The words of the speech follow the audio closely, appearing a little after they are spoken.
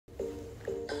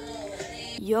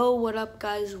Yo, what up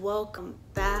guys? Welcome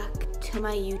back to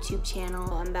my YouTube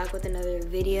channel. I'm back with another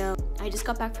video. I just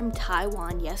got back from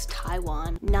Taiwan. Yes,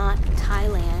 Taiwan, not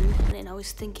Thailand. And I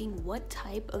was thinking, what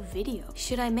type of video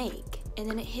should I make? And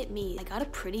then it hit me. I got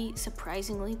a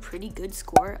surprisingly pretty good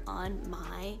score on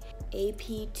my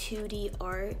AP 2D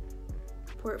art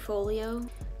portfolio.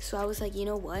 So I was like, you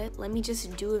know what? Let me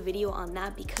just do a video on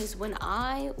that, because when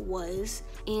I was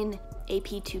in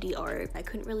AP 2D art, I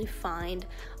couldn't really find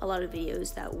a lot of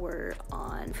videos that were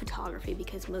on photography,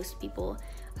 because most people,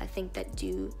 I think, that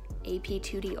do AP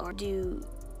 2D art do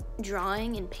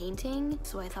drawing and painting.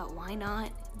 So I thought, why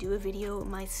not do a video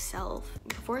myself?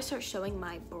 Before I start showing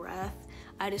my breath,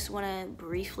 I just want to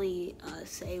briefly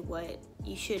say what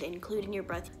you should include in your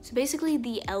breath. So basically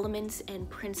the elements and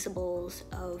principles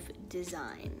of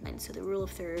design. And so the rule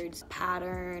of thirds,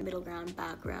 pattern, middle ground,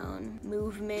 background,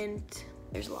 movement.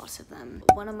 There's lots of them.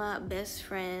 One of my best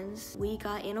friends, we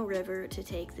got in a river to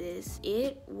take this.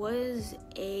 It was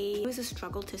a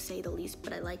struggle, to say the least,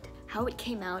 but I liked how it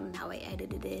came out and how I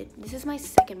edited it. This is my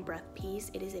second breath piece.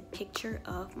 It is a picture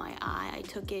of my eye. I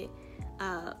took it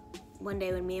one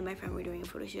day when me and my friend were doing a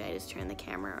photo shoot. I just turned the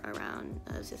camera around.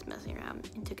 I was just messing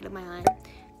around and took it of my eye.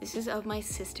 This is of my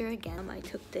sister again. I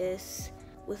took this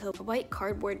with a white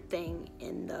cardboard thing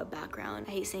in the background.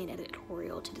 I hate saying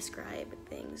editorial to describe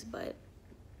things, but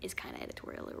it's kind of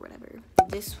editorial or whatever.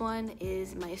 This one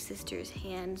is my sister's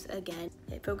hands again.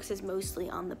 It focuses mostly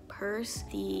on the purse.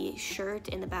 The shirt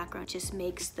in the background just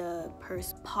makes the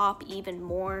purse pop even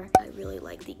more. I really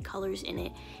like the colors in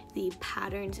it, the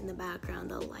patterns in the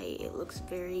background, the light. It looks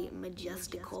very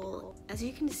majestical. As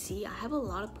you can see, I have a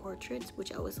lot of portraits,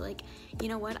 which I was like, you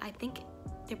know what? I think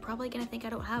they're probably gonna think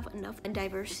I don't have enough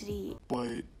diversity.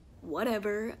 But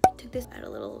whatever. I took this at a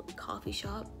little coffee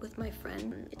shop with my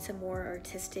friend. It's a more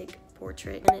artistic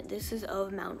portrait, and this is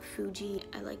of Mount Fuji.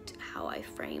 I liked how I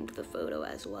framed the photo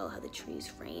as well, how the trees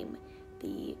frame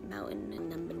the mountain. And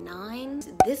number 9,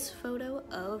 this photo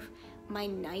of my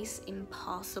nice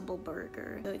Impossible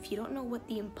Burger. So if you don't know what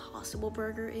the Impossible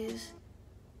Burger is,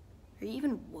 are you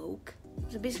even woke?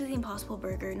 So basically the Impossible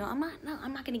Burger, I'm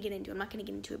not gonna get into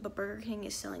it, but Burger King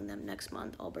is selling them next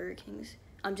month, all Burger Kings.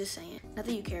 I'm just saying, not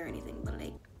that you care or anything, but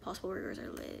like, Impossible Burgers are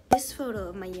lit. This photo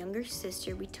of my younger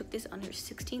sister, we took this on her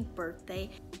 16th birthday.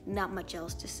 Not much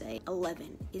else to say.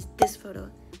 11 is this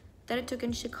photo that I took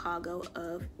in Chicago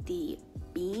of the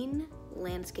Bean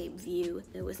landscape view.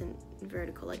 It wasn't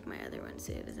vertical like my other one,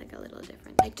 so it was like a little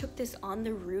different. I took this on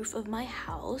the roof of my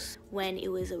house when it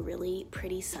was a really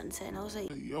pretty sunset, and I was like,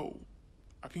 yo,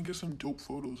 I can get some dope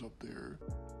photos up there.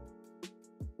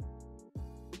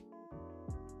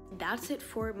 That's it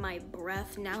for my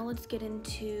breath. Now let's get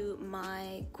into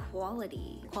my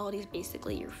quality. Quality is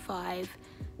basically your 5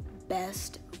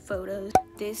 best photos.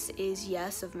 This is,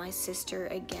 yes, of my sister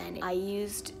again. I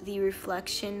used the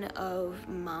reflection of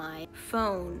my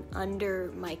phone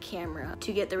under my camera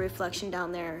to get the reflection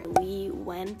down there. We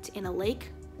went in a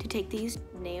lake to take these.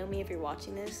 Naomi, if you're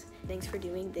watching this, thanks for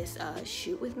doing this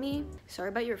shoot with me. Sorry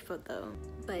about your foot though,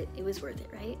 but it was worth it,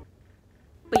 right?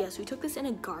 But yes, we took this in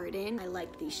a garden. I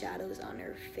liked the shadows on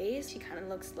her face. She kind of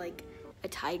looks like a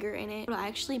tiger in it. But I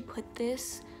actually put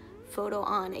this photo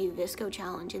on a VSCO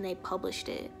challenge and they published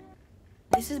it.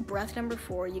 This is breath number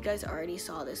 4. You guys already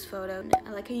saw this photo.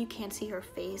 I like how you can't see her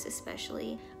face,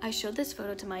 especially. I showed this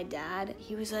photo to my dad.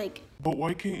 He was like, but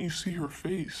why can't you see her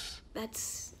face?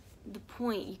 That's the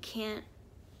point. You can't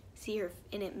see her,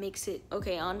 and it makes it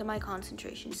okay. On to my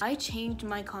concentration. I changed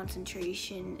my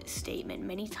concentration statement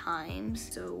many times,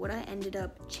 so what I ended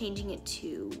up changing it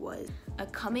to was a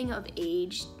coming of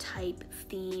age type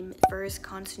theme. First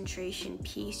concentration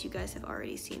piece, you guys have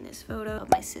already seen this photo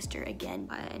of my sister again.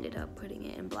 I ended up putting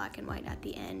it in black and white at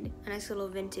the end. A nice little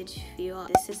vintage feel.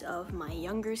 This is of my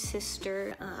younger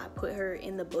sister. I put her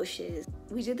in the bushes.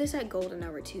 We did this at golden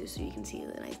hour too, so you can see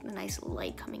the nice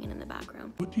light coming in the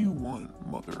background. What do you want,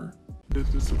 mother?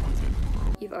 Disappointment,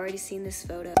 bro. You've already seen this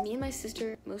photo. Me and my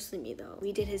sister, mostly me though,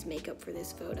 we did his makeup for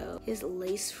this photo. His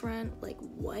lace front, like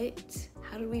what?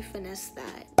 How did we finesse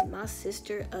that? My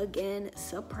sister again,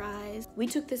 surprise. We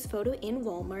took this photo in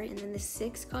Walmart, and then the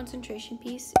 6th concentration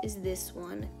piece is this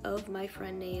one of my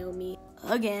friend Naomi.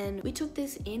 Again, we took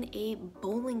this in a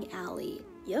bowling alley.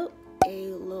 Yep.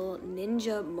 A little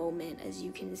ninja moment, as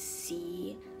you can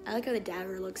see. I like how the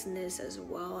dagger looks in this as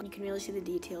well. You can really see the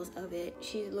details of it.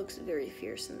 She looks very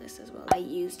fierce in this as well. I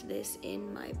used this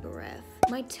in my breath.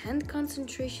 My 10th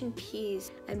concentration piece,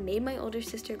 I made my older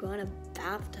sister go in a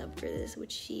bathtub for this,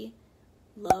 which she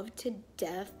loved to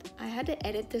death. I had to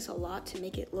edit this a lot to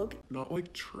make it look not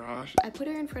like trash. I put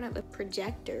her in front of a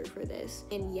projector for this,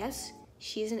 and yes,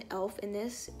 She's an elf in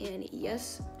this, and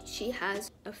yes, she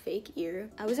has a fake ear.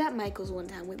 I was at Michael's one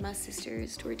time with my sister,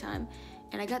 story time,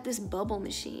 and I got this bubble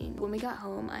machine. When we got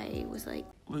home, I was like,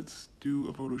 let's do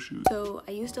a photo shoot. So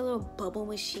I used a little bubble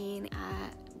machine. I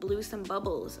blew some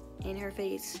bubbles in her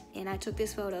face, and I took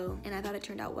this photo, and I thought it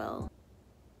turned out well.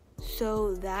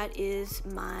 So that is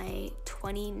my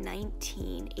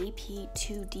 2019 AP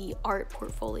 2D art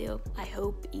portfolio. I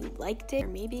hope you liked it, or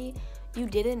maybe you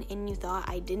didn't and you thought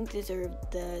I didn't deserve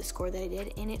the score that I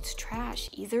did, and it's trash.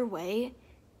 Either way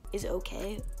is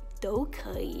okay.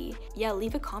 Okay. Yeah,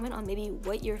 leave a comment on maybe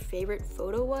what your favorite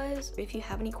photo was, if you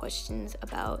have any questions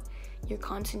about your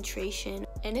concentration.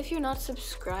 And if you're not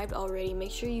subscribed already,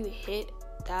 make sure you hit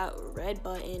that red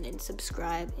button and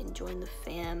subscribe and join the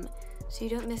fam so you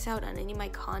don't miss out on any of my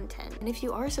content. And if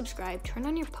you are subscribed, turn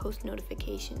on your post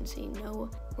notifications so you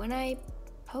know when I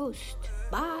post.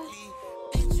 Bye.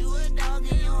 Ain't you a dog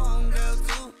and your homegirl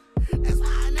too? That's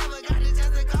why